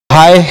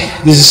Hi,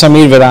 this is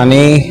Samir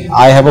Virani.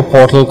 I have a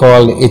portal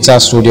called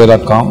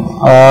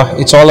hrstudio.com.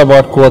 It's all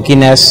about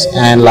quirkiness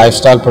and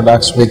lifestyle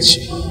products which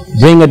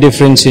bring a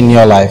difference in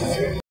your life.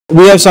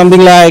 We have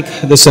something like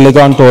the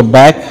silicone tote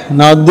bag.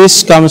 Now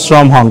this comes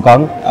from Hong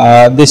Kong.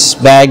 This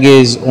bag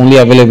is only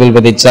available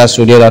with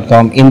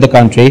hrstudio.com in the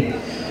country.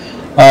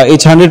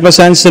 It's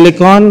 100%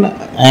 silicone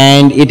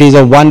and it is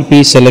a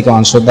one-piece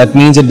silicone. So that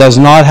means it does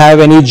not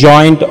have any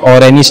joint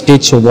or any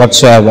stitch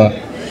whatsoever.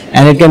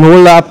 And it can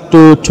hold up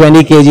to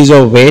 20 kgs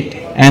of weight,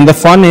 and the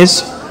fun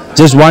is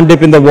just one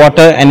dip in the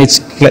water and it's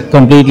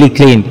completely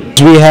cleaned.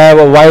 We have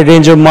a wide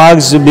range of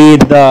mugs, be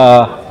it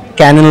the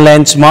Canon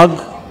lens mug.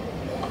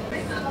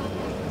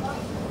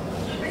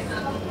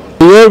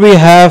 Here we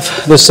have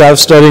the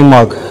self-stirring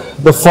mug.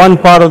 The fun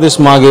part of this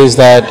mug is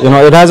that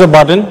it has a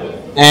button,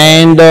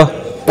 and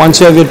once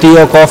you have your tea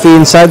or coffee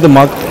inside the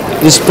mug,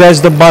 just press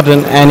the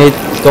button and it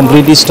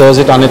completely stirs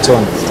it on its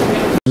own.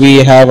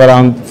 We have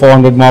around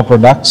 400 more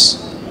products,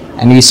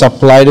 and we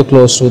supply to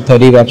close to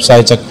 30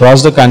 websites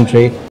across the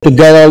country. To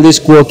get all this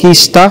quirky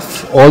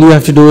stuff, all you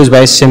have to do is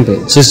very simple.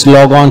 Just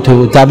log on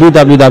to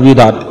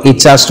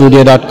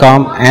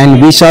www.hrstudio.com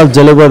and we shall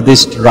deliver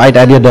this right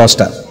at your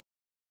doorstep.